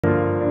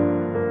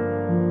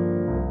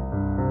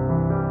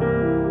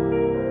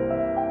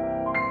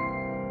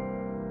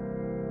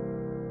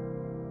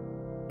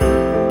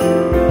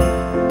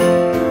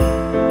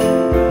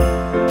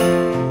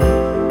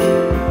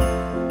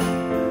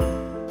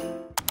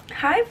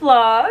Hi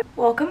vlog!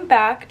 Welcome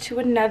back to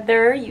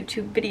another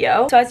YouTube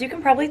video. So as you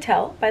can probably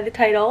tell by the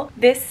title,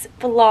 this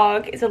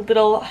vlog is a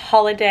little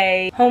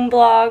holiday home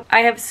vlog.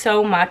 I have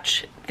so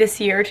much this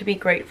year to be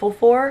grateful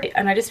for,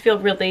 and I just feel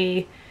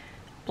really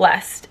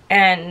blessed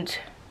and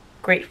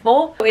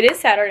grateful. It is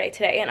Saturday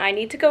today and I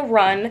need to go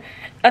run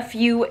a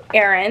few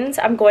errands.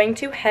 I'm going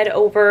to head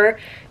over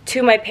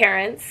to my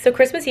parents. So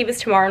Christmas Eve is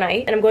tomorrow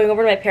night and I'm going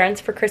over to my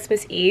parents for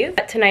Christmas Eve.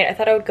 Tonight I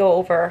thought I would go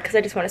over because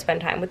I just want to spend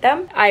time with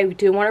them. I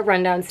do want to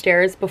run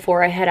downstairs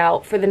before I head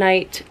out for the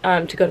night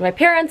to go to my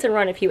parents and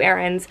run a few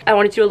errands. I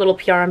want to do a little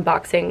PR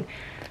unboxing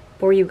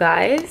for you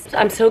guys.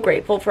 I'm so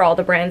grateful for all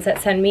the brands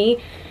that send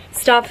me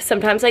stuff.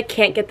 Sometimes I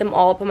can't get them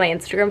all up on my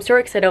Instagram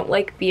story because I don't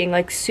like being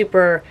like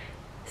super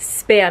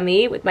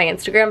spammy with my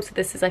Instagram, so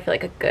this is, I feel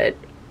like, a good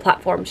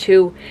platform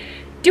to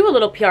do a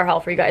little PR haul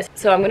for you guys.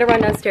 So I'm gonna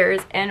run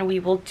downstairs and we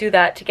will do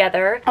that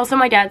together. Also,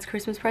 my dad's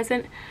Christmas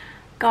present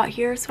got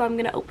here, so I'm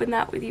gonna open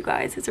that with you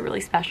guys. It's a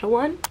really special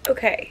one.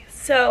 Okay,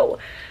 so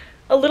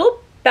a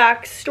little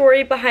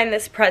backstory behind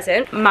this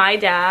present. My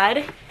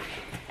dad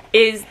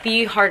is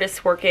the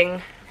hardest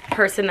working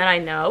person that I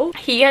know.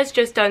 He has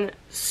just done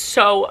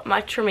so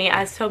much for me,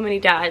 as so many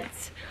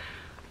dads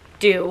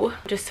do.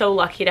 I'm just so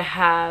lucky to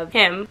have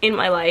him in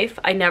my life.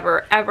 I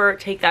never ever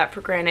take that for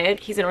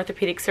granted. He's an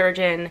orthopedic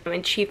surgeon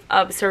and chief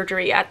of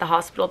surgery at the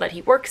hospital that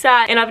he works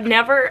at, and I've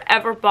never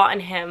ever bought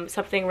him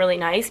something really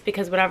nice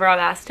because whenever I've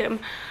asked him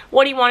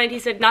what he wanted, he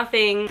said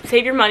nothing,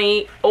 save your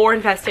money or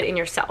invest it in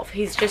yourself.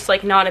 He's just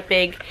like not a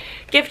big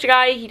gift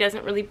guy. He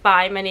doesn't really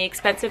buy many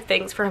expensive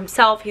things for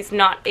himself. He's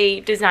not a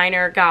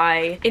designer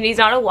guy, and he's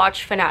not a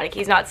watch fanatic.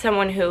 He's not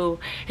someone who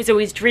has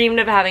always dreamed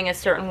of having a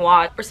certain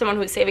watch or someone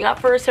who's saving up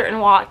for a certain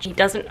watch. He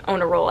doesn't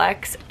own a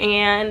Rolex,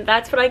 and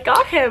that's what I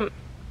got him.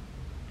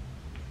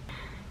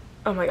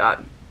 Oh my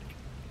god.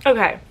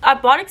 Okay,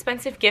 I've bought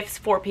expensive gifts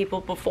for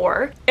people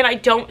before, and I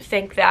don't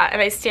think that,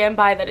 and I stand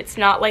by that, it's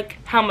not like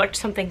how much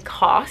something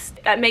costs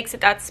that makes it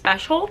that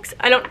special.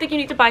 I don't think you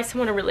need to buy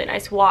someone a really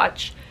nice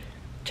watch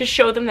to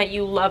show them that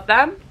you love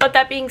them. But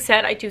that being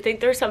said, I do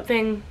think there's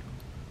something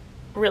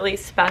really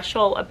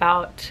special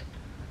about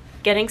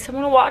getting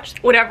someone a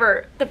watch,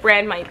 whatever the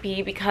brand might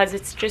be, because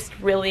it's just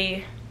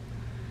really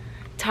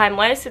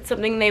timeless. It's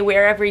something they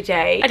wear every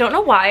day. I don't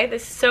know why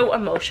this is so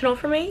emotional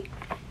for me.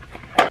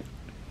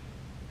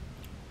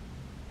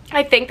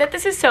 I think that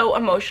this is so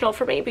emotional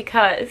for me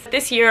because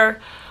this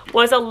year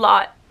was a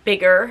lot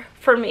bigger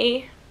for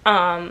me,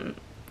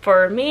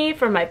 for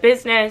my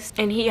business,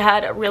 and he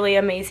had a really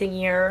amazing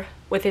year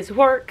with his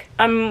work.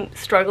 I'm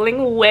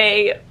struggling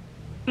way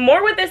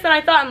more with this than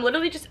I thought. I'm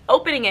literally just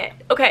opening it.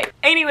 Okay,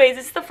 anyways,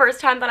 this is the first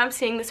time that I'm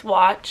seeing this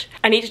watch.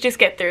 I need to just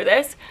get through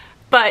this.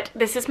 But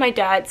this is my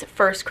dad's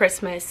first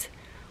Christmas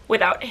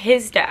without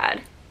his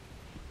dad.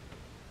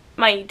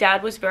 My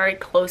dad was very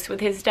close with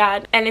his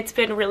dad, and it's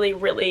been really,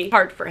 really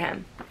hard for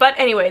him. But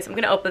anyways, I'm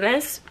gonna open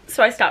this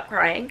so I stop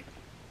crying.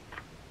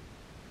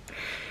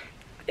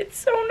 It's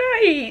so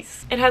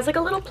nice. It has like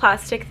a little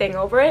plastic thing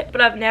over it,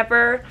 but I've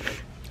never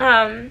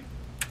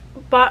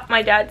bought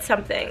my dad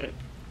something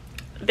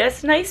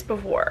this nice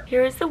before.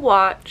 Here's the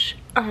watch.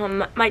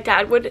 My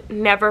dad would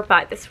never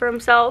buy this for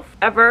himself,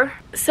 ever.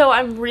 So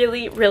I'm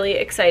really, really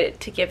excited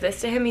to give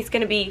this to him. He's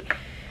gonna be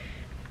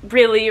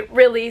really,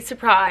 really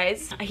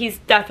surprised. He's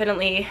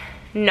definitely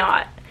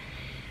not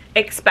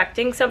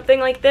expecting something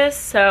like this,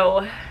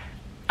 so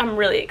I'm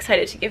really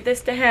excited to give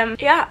this to him.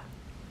 Yeah.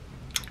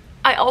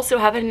 I also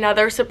have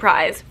another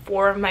surprise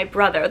for my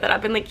brother that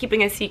I've been like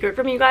keeping a secret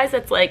from you guys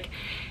that's like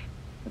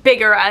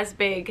bigger as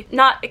big.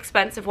 Not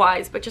expensive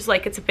wise, but just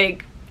like it's a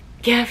big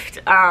gift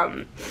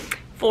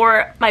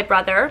for my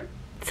brother.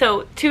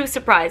 So 2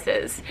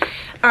 surprises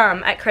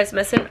at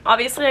Christmas, and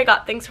obviously I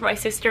got things for my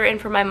sister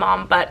and for my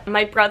mom, but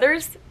my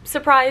brother's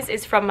surprise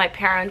is from my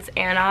parents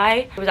and I.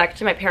 It was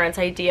actually my parents'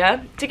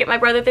 idea to get my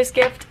brother this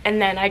gift,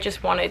 and then I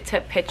just wanted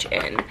to pitch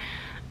in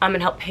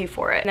and help pay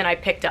for it, and then I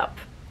picked up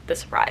the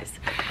surprise.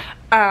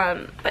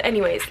 But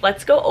anyways,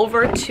 let's go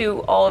over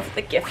to all of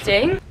the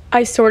gifting.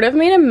 I sort of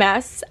made a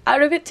mess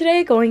out of it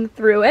today going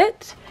through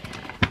it,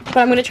 but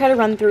I'm gonna try to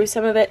run through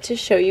some of it to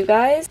show you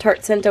guys.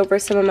 Tarte sent over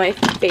some of my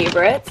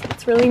favorites.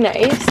 It's really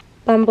nice.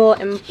 Bumble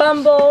and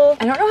Bumble.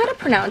 I don't know how to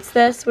pronounce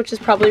this, which is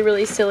probably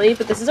really silly,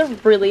 but this is a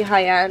really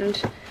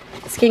high-end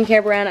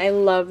skincare brand. I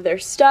love their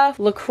stuff.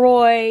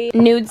 LaCroix,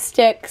 Nude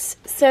Sticks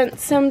sent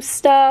some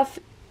stuff.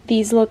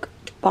 These look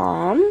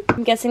bomb.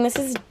 I'm guessing this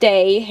is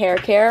Day Hair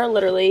Care,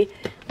 literally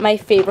my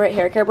favorite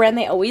hair care brand.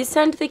 They always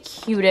send the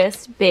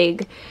cutest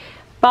big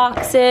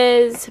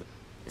boxes.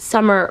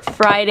 Summer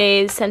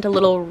Fridays sent a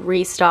little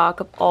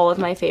restock of all of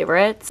my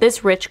favorites.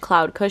 This Rich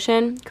Cloud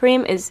Cushion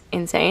cream is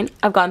insane.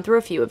 I've gone through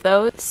a few of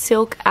those.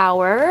 Silk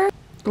Hour.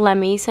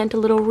 Lemme sent a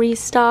little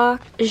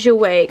restock.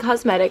 Jouer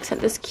Cosmetics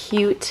sent this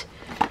cute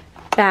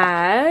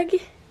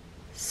bag.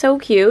 So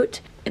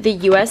cute. The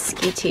US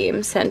Ski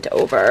Team sent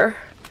over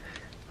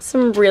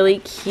some really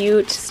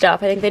cute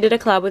stuff. I think they did a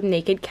collab with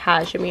Naked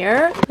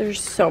Cashmere. There's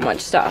so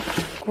much stuff.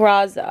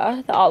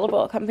 Graza, the olive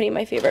oil company,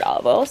 my favorite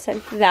olive oil,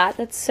 sent that.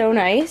 That's so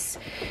nice.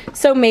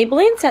 So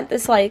Maybelline sent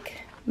this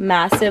like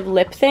massive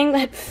lip thing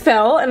that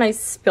fell and I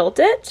spilt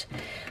it.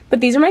 But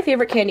these are my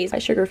favorite candies by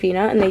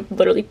Sugarfina, and they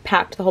literally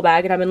packed the whole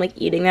bag, and I've been like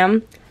eating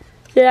them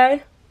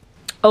today.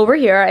 Over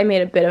here, I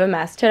made a bit of a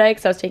mess today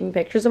because I was taking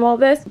pictures of all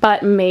this,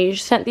 but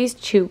Mage sent these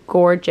 2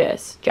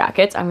 gorgeous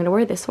jackets. I'm gonna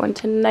wear this one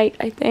tonight,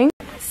 I think.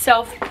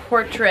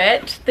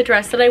 Self-portrait, the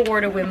dress that I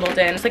wore to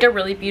Wimbledon. It's like a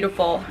really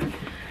beautiful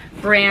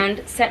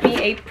brand. Sent me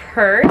a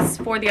purse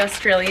for the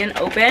Australian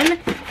Open,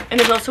 and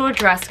there's also a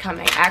dress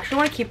coming. I actually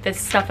want to keep this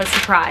stuff a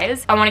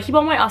surprise. I want to keep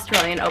all my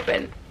Australian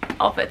Open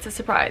outfits a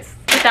surprise.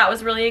 But that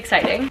was really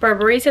exciting.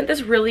 Burberry sent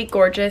this really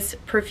gorgeous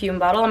perfume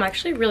bottle. I'm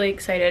actually really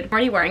excited. I'm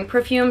already wearing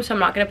perfume, so I'm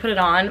not going to put it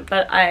on,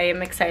 but I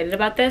am excited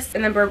about this.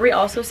 And then Burberry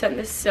also sent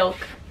this silk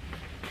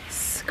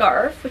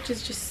scarf, which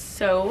is just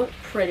so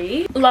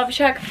pretty. Love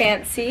Shack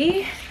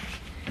Fancy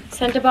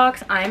sent a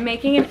box. I'm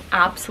making an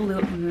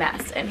absolute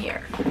mess in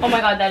here. Oh my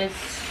god, that is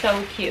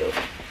so cute.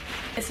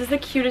 This is the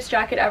cutest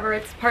jacket ever.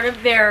 It's part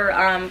of their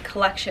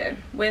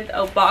collection with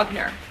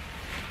Bogner.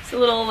 It's a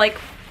little like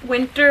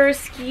winter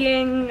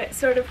skiing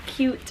sort of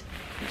cute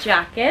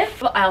jacket.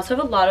 But I also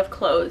have a lot of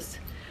clothes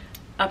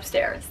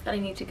upstairs that I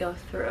need to go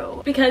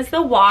through. Because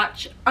the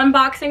watch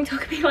unboxing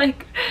took me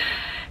like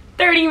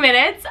 30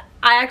 minutes,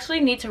 I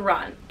actually need to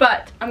run.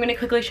 But I'm gonna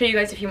quickly show you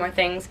guys a few more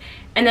things,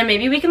 and then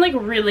maybe we can like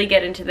really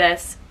get into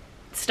this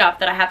stuff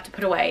that I have to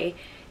put away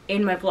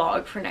in my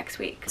vlog for next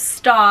week.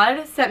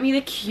 Staud sent me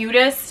the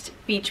cutest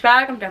beach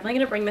bag. I'm definitely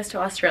gonna bring this to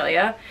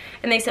Australia.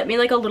 And they sent me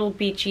like a little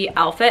beachy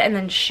outfit and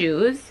then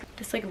shoes.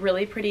 This like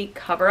really pretty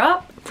cover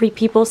up. Free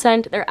People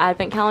sent their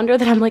advent calendar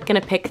that I'm like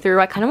gonna pick through.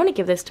 I kind of want to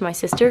give this to my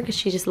sister because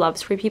she just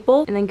loves Free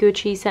People. And then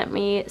Gucci sent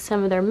me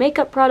some of their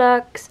makeup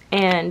products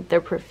and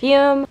their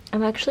perfume.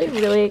 I'm actually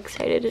really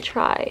excited to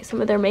try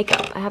some of their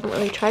makeup. I haven't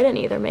really tried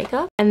any of their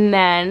makeup. And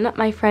then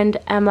my friend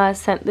Emma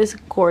sent this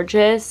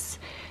gorgeous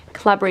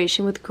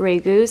collaboration with Grey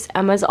Goose,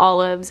 Emma's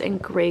Olives and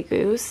Grey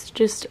Goose.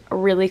 Just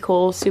really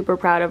cool, super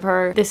proud of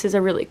her. This is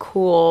a really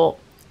cool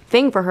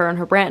thing for her and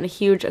her brand, a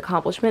huge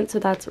accomplishment, so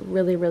that's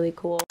really, really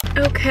cool.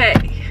 Okay,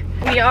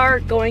 we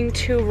are going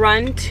to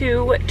run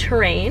to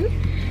Terrain,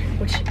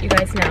 which you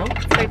guys know,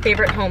 it's my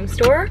favorite home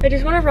store. I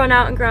just want to run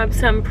out and grab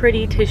some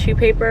pretty tissue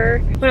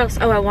paper. What else?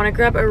 Oh, I want to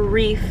grab a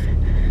wreath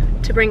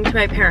to bring to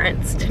my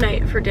parents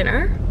tonight for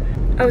dinner.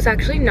 I was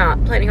actually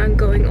not planning on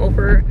going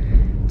over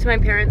to my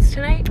parents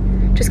tonight,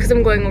 just because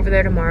I'm going over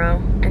there tomorrow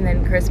and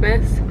then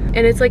Christmas, and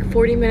it's like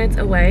 40 minutes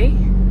away,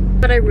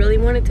 but I really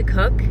wanted to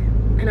cook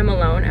and I'm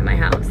alone at my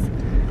house,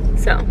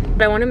 so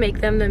I want to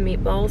make them the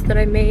meatballs that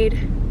I made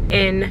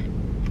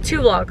in 2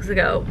 vlogs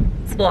ago.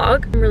 This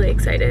vlog, I'm really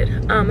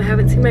excited. I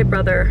haven't seen my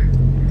brother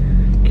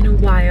in a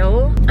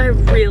while. I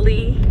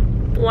really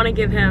want to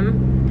give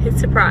him his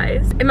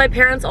surprise, and my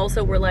parents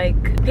also were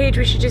like, Paige,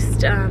 we should just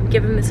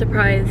give him the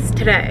surprise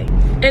today.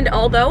 And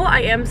although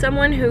I am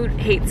someone who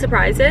hates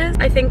surprises,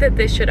 I think that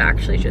this should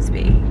actually just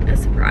be a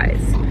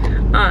surprise,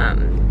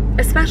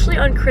 especially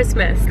on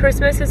Christmas.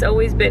 Christmas has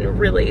always been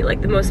really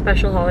like the most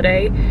special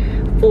holiday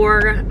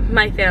for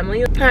my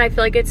family, and I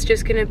feel like it's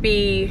just gonna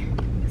be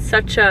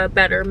such a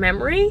better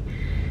memory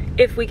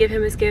if we give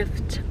him his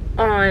gift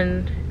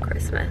on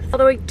Christmas.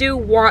 Although I do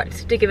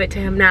want to give it to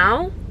him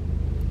now,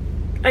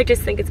 I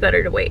just think it's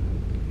better to wait.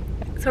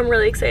 So I'm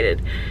really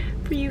excited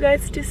for you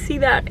guys to see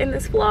that in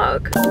this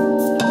vlog.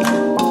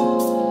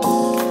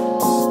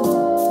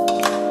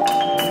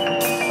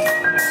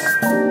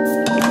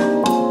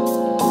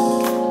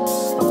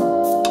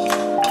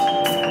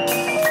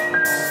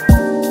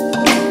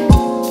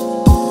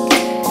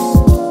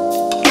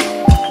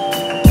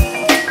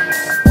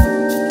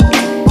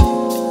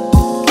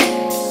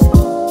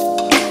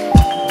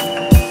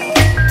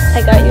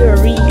 I got you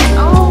a wreath.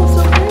 Oh,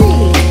 so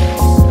pretty.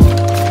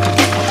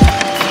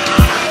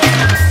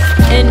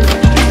 And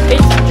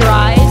it's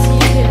dry, so you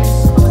can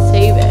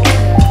save it.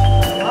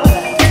 I love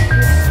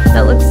it.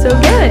 That looks so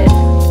good.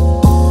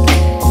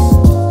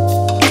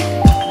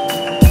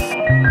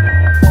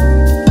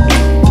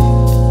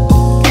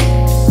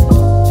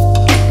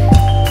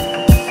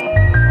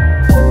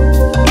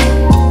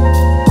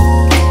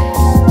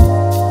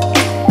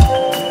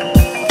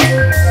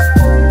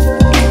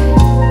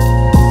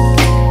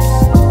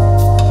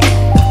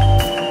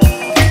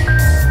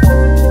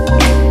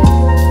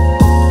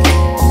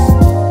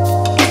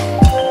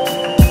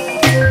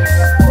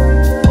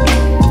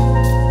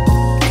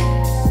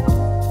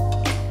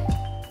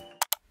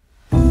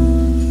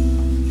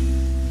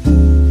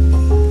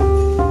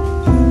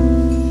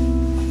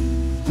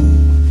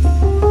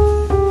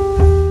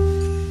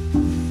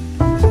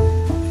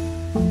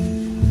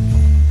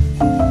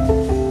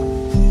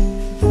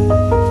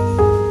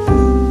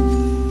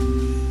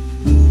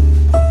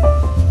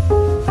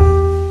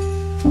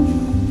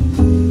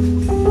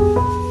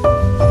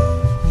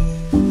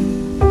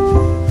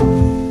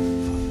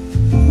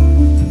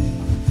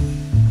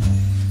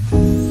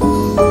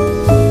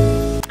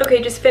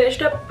 Okay, just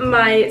finished up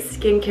my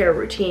skincare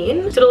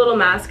routine. Did a little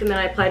mask and then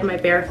I applied my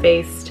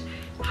bare-faced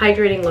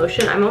hydrating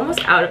lotion. I'm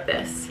almost out of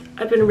this.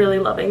 I've been really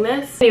loving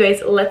this.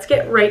 Anyways, let's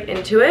get right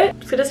into it. I'm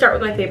just gonna start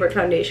with my favorite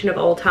foundation of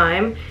all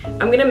time.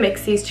 I'm gonna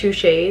mix these two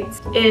shades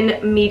in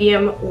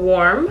medium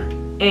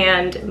warm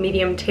and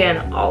medium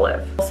tan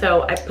olive.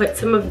 So I put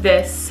some of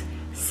this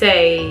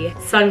Say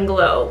Sun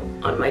Glow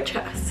on my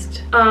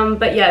chest.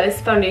 But yeah, this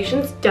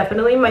foundation's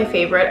definitely my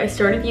favorite. I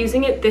started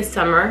using it this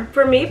summer.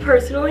 For me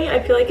personally,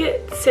 I feel like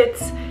it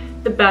sits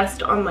the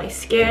best on my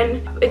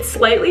skin. It's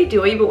slightly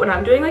dewy, but when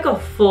I'm doing like a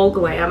full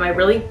glam, I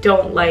really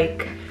don't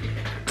like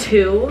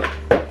too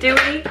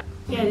dewy.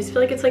 Yeah, I just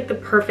feel like it's like the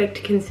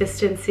perfect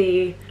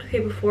consistency. Okay,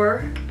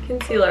 before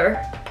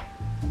concealer,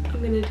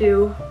 I'm gonna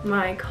do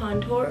my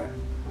contour.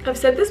 I've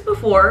said this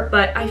before,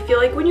 but I feel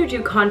like when you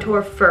do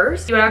contour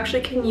first, you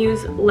actually can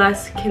use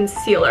less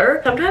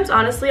concealer. Sometimes,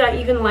 honestly, I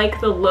even like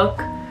the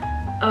look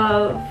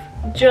of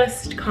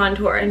just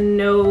contour and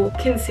no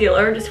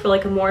concealer, just for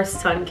like a more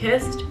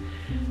sun-kissed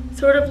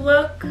sort of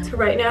look. So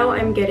right now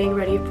I'm getting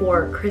ready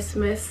for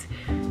Christmas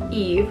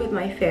Eve with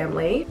my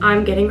family.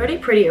 I'm getting ready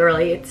pretty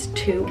early. It's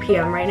 2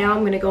 p.m. right now.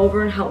 I'm gonna go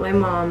over and help my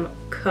mom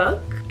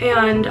cook,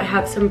 and I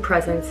have some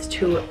presents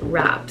to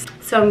wrap.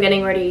 So I'm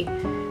getting ready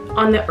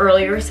on the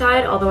earlier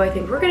side, although I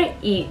think we're gonna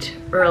eat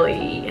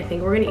early. I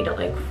think we're gonna eat at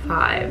like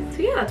 5.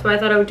 So yeah, that's why I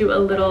thought I would do a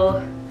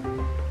little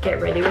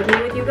get ready with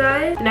me with you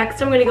guys.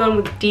 Next, I'm gonna go in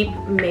with Deep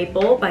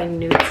Maple by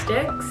Nude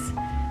Sticks,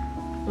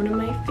 one of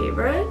my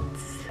favorites.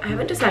 I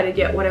haven't decided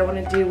yet what I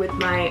want to do with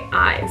my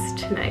eyes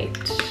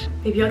tonight.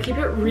 Maybe I'll keep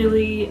it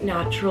really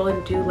natural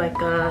and do like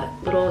a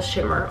little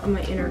shimmer on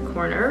my inner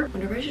corner. I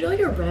wonder if I should do like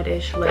a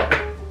reddish lip.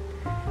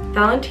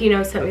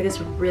 Valentino sent me this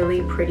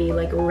really pretty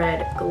like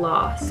red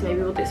gloss.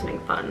 Maybe we'll do something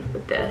fun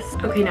with this.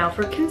 Okay, now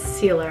for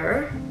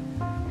concealer,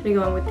 I'm gonna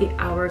go in with the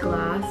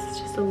Hourglass,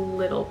 just a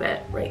little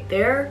bit right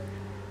there.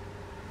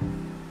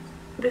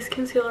 This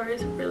concealer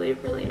is really,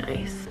 really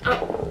nice.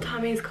 Oh,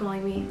 Tommy's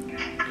calling me.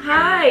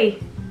 Hi.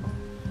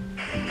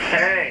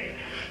 Hey.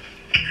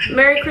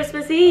 Merry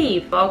Christmas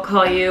Eve. I'll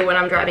call you when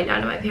I'm driving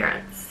down to my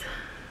parents.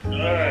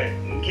 Alright,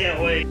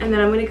 can't wait. And then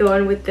I'm gonna go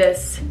in with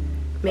this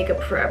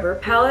Makeup Forever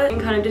palette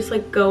and kind of just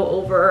like go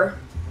over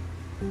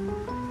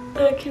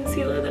the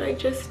concealer that I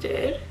just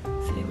did.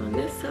 Same on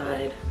this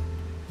side.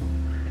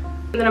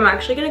 And then I'm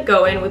actually gonna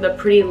go in with a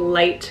pretty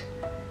light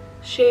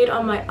shade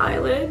on my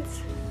eyelids,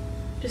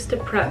 just to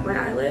prep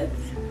my eyelids.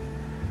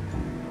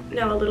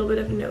 Now a little bit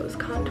of nose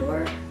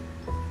contour.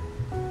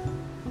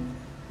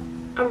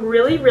 I'm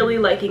really, really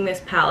liking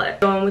this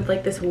palette. Going with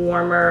like this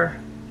warmer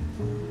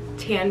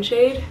tan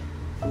shade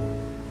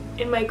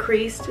in my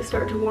crease to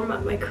start to warm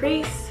up my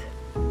crease.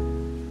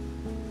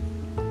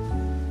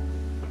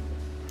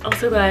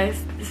 Also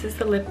guys, this is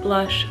the lip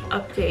blush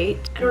update.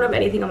 I don't have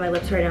anything on my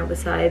lips right now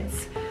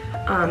besides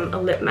a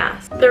lip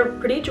mask. They're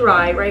pretty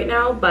dry right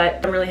now,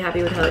 but I'm really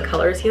happy with how the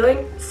color is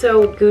healing.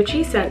 So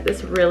Gucci sent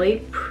this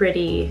really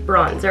pretty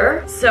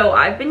bronzer. So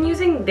I've been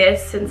using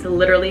this since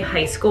literally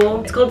high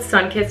school. It's called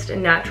Sunkissed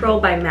Natural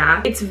by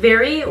MAC. It's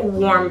very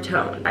warm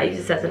tone. I use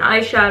this as an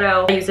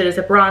eyeshadow. I use it as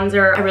a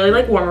bronzer. I really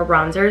like warmer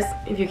bronzers,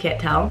 if you can't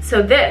tell.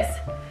 So this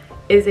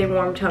is a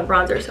warm tone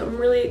bronzer, so I'm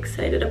really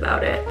excited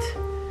about it.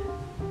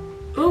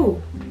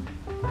 Ooh,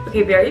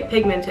 okay, very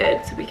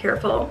pigmented, so be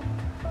careful.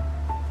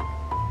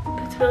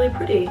 That's really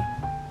pretty.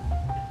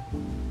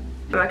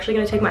 I'm actually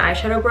gonna take my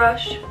eyeshadow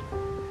brush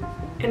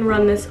and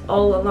run this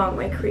all along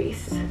my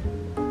crease.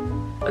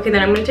 Okay,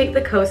 then I'm gonna take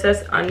the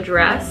Kosas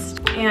Undressed,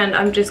 and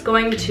I'm just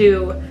going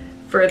to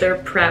further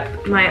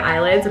prep my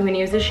eyelids. I'm gonna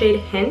use the shade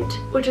Hint,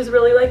 which is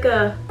really like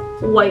a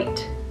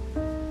white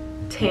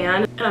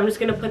tan, and I'm just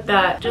gonna put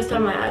that just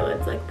on my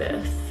eyelids like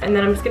this. And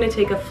then I'm just gonna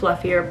take a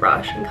fluffier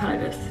brush and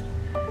kind of just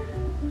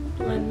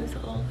blend this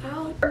all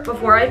out.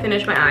 Before I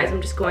finish my eyes,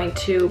 I'm just going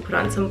to put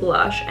on some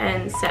blush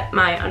and set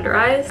my under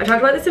eyes. I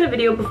talked about this in a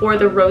video before,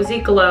 the Rosy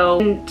Glow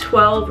in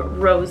 12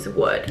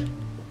 Rosewood.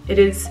 It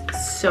is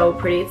so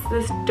pretty. It's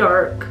this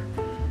dark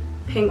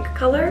pink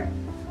color.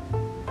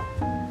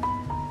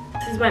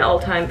 This is my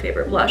all-time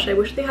favorite blush. I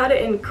wish they had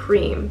it in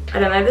cream.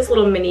 And then I have this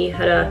little mini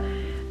Huda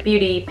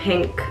Beauty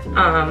pink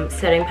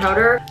setting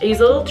powder. I use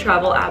a little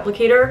travel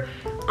applicator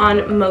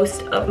on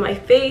most of my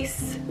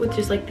face with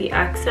just like the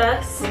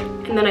excess,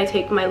 and then I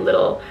take my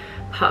little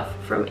puff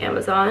from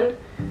Amazon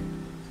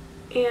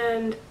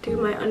and do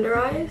my under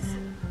eyes.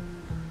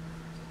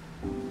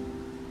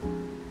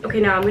 Okay,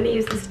 now I'm going to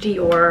use this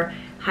Dior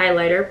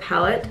highlighter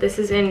palette. This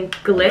is in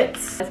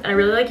Glitz, and I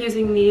really like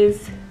using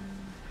these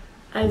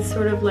as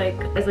sort of like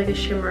as like a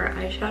shimmer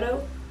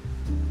eyeshadow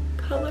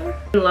color.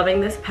 I'm loving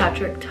this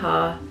Patrick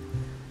Ta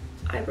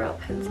eyebrow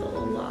pencil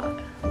a lot.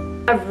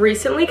 I've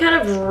recently kind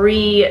of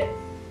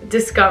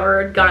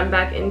rediscovered, gone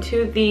back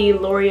into the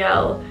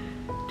L'Oreal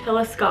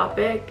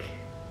Telescopic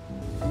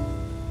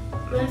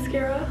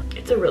mascara.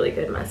 It's a really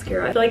good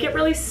mascara. I feel like it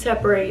really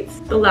separates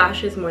the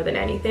lashes more than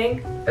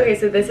anything. Okay,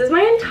 so this is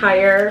my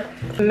entire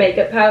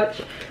makeup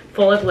pouch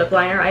full of lip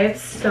liner. I have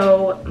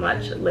so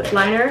much lip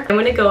liner. I'm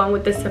gonna go on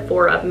with the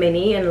Sephora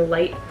Mini in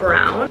light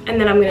brown, and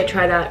then I'm gonna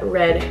try that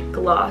red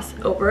gloss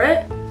over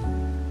it.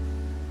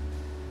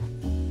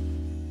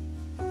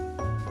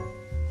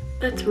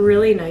 That's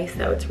really nice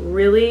though. It's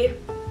really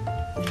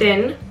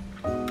thin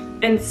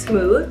and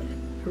smooth.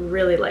 I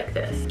really like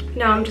this.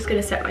 Now I'm just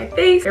gonna set my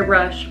face.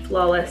 Airbrush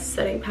Flawless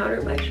Setting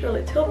Powder by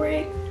Charlotte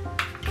Tilbury.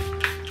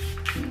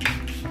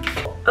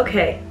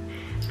 Okay,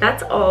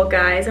 that's all,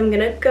 guys. I'm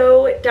gonna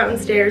go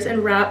downstairs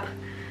and wrap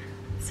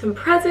some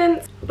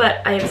presents,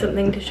 but I have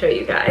something to show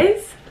you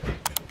guys.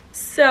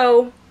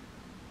 So,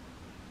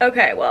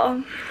 okay,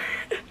 well,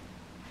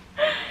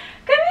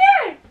 come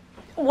here.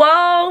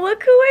 Whoa,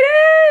 look who it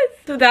is.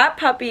 So that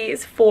puppy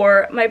is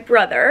for my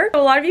brother. A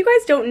lot of you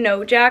guys don't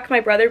know Jack, my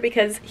brother,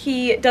 because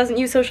he doesn't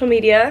use social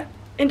media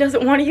and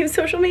doesn't want to use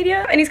social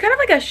media. And he's kind of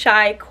like a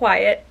shy,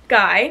 quiet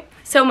guy.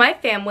 So my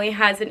family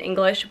has an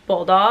English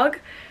bulldog.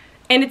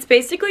 And it's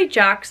basically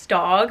Jack's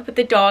dog, but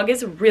the dog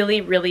is really,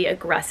 really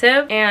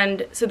aggressive.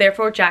 And so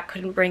therefore Jack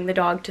couldn't bring the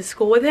dog to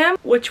school with him,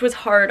 which was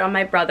hard on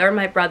my brother.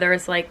 My brother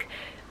is like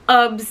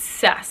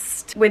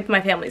obsessed with my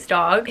family's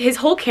dog. His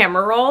whole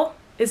camera roll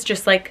is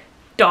just like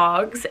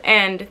dogs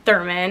and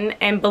Thurman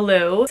and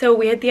Baloo. So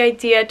we had the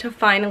idea to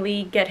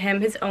finally get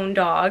him his own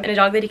dog and a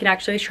dog that he can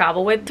actually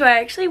travel with. So I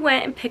actually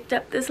went and picked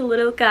up this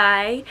little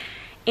guy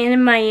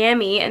in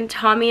Miami, and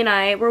Tommy and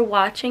I were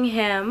watching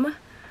him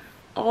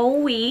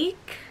all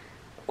week.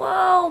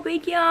 Whoa,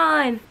 big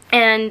yawn.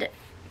 And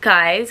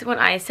guys, when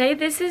I say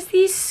this is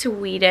the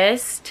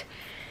sweetest,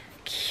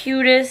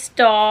 cutest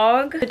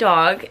dog, the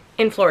dog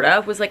in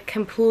Florida was like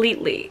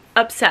completely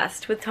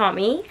obsessed with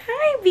Tommy.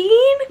 Hi,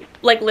 Bean.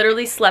 Like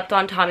literally slept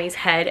on Tommy's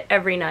head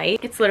every night.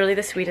 It's literally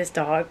the sweetest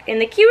dog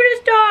and the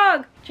cutest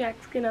dog.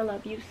 Jack's gonna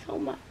love you so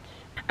much.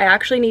 I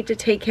actually need to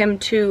take him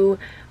to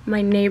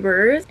my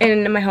neighbors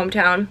in my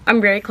hometown.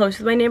 I'm very close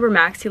with my neighbor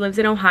Max. He lives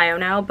in Ohio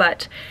now,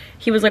 but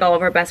he was like all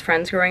of our best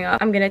friends growing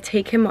up. I'm gonna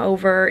take him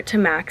over to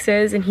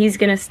Max's and he's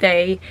gonna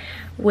stay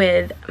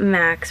with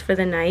Max for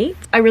the night.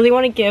 I really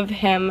want to give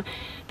him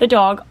the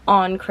dog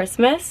on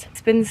Christmas.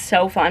 It's been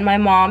so fun. My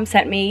mom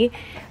sent me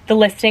the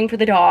listing for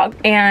the dog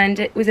and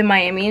it was in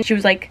Miami, and she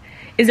was like,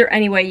 is there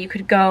any way you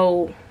could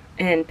go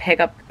and pick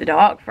up the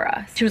dog for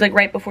us? She was like,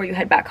 right before you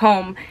head back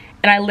home.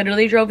 And I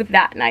literally drove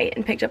that night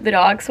and picked up the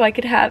dog so I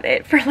could have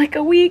it for like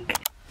a week.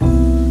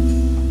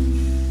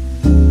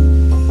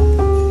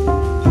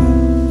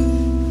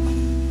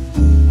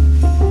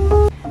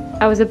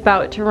 I was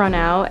about to run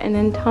out and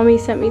then Tommy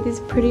sent me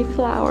these pretty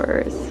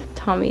flowers.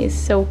 Tommy is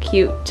so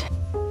cute.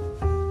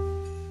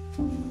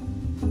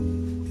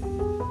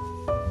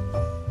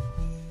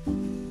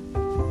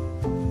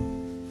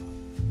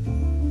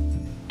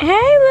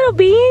 Hey little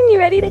bean, you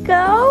ready to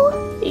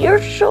go?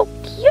 You're so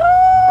cute.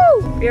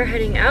 We are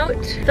heading out.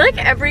 I feel like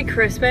every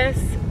Christmas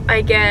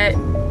I get,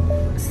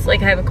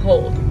 like I have a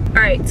cold. All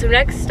right, so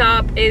next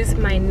stop is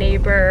my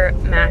neighbor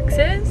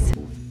Max's.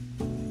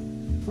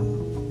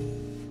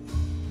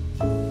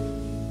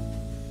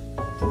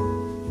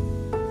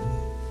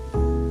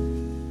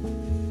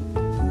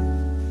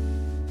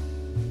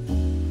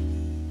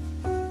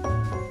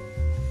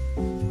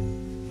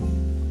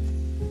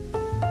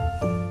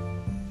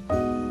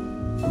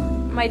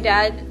 My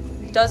dad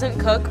doesn't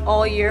cook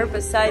all year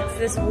besides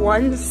this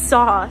one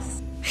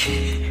sauce.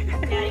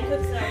 Daddy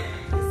cooks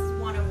this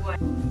is one of what?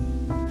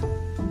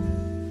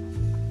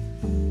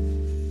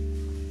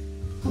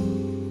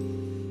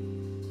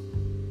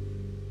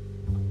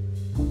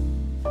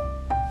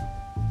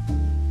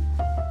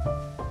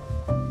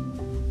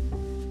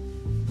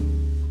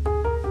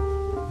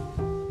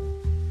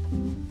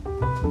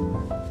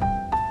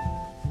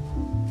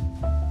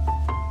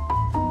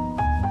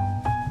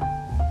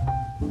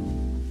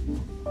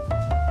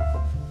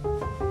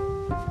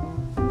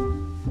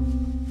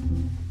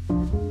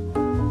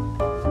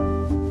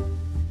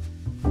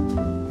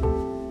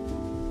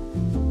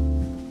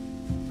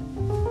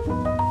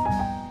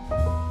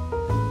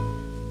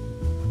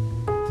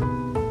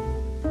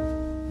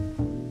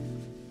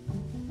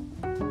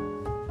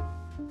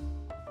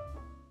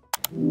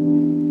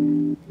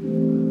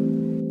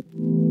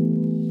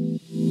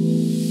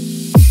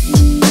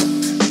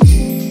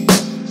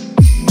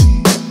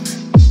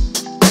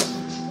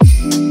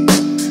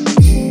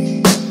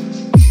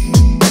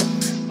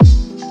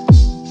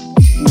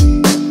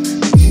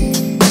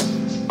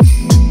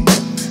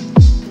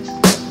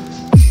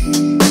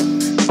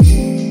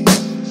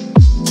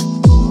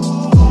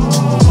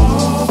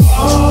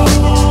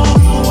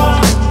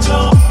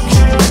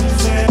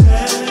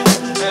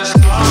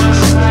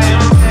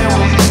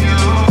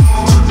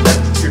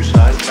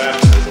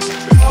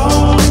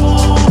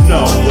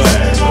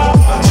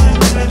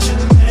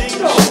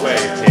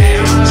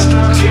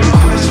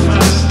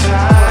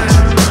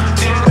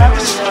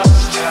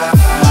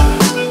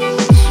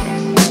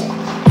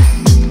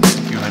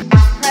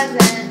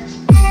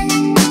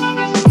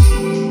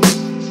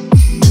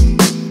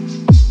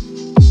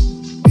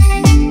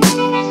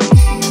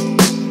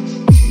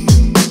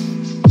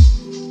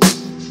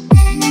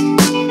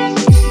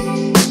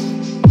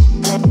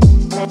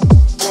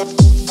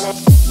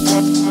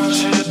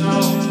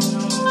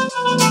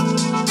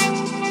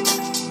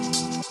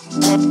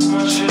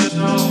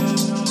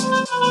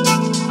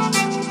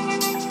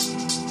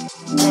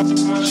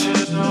 My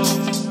shit, no.